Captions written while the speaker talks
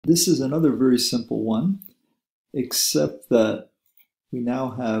This is another very simple one, except that we're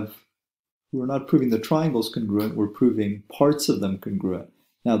not proving the triangles congruent, we're proving parts of them congruent.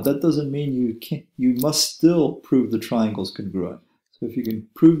 Now that doesn't mean you must still prove the triangles congruent. So if you can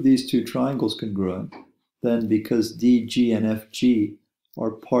prove these two triangles congruent, then because DG and FG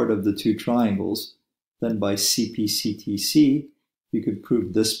are part of the two triangles, then by CPCTC, you could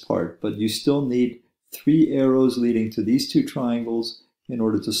prove this part, but you still need 3 arrows leading to these two triangles in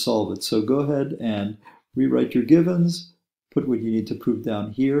order to solve it. So go ahead and rewrite your givens, put what you need to prove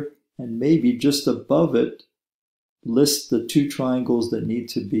down here, and maybe just above it, list the two triangles that need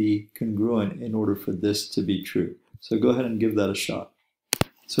to be congruent in order for this to be true. So go ahead and give that a shot.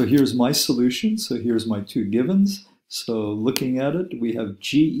 So here's my solution. So here's my two givens. So looking at it, we have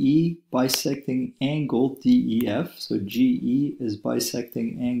GE bisecting angle DEF. So GE is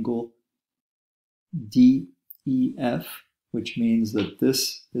bisecting angle DEF, which means that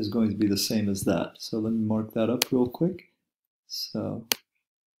this is going to be the same as that. So let me mark that up real quick. So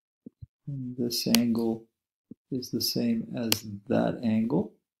this angle is the same as that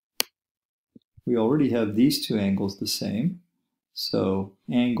angle. We already have these two angles the same. So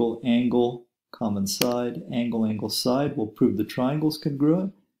angle, angle, common side, angle, angle, side will prove the triangles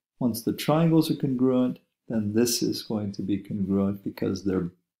congruent. Once the triangles are congruent, then this is going to be congruent because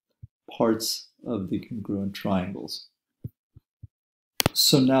they're parts of the congruent triangles.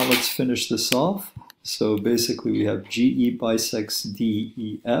 So now let's finish this off. So basically we have GE bisects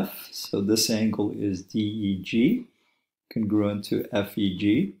DEF. So this angle is DEG, congruent to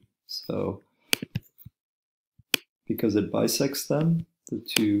FEG. So because it bisects them, the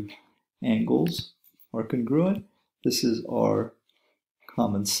two angles are congruent. This is our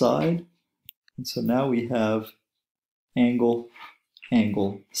common side. And so now we have angle,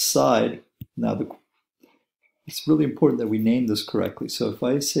 angle, side. Now it's really important that we name this correctly. So if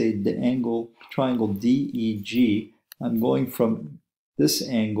I say the triangle DEG, I'm going from this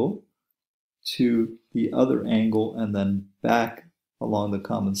angle to the other angle and then back along the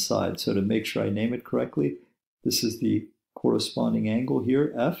common side. So to make sure I name it correctly, this is the corresponding angle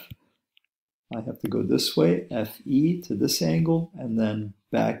here, F. I have to go this way, FE to this angle, and then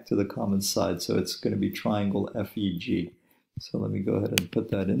back to the common side. So it's going to be triangle FEG. So let me go ahead and put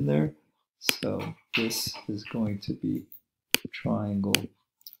that in there. So this is going to be triangle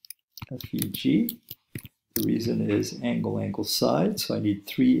FEG. The reason is angle, angle, side. So I need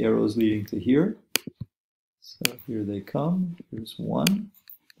 3 arrows leading to here. So here they come. Here's one.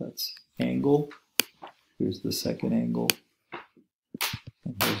 That's angle. Here's the second angle.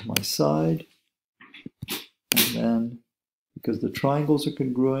 And here's my side. And then, because the triangles are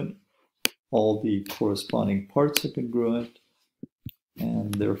congruent, all the corresponding parts are congruent.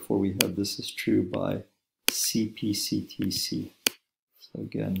 And therefore we have this is true by CPCTC. So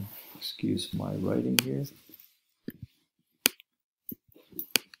again, excuse my writing here.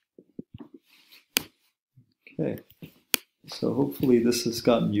 Okay, so hopefully this has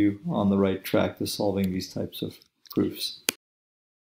gotten you on the right track to solving these types of proofs.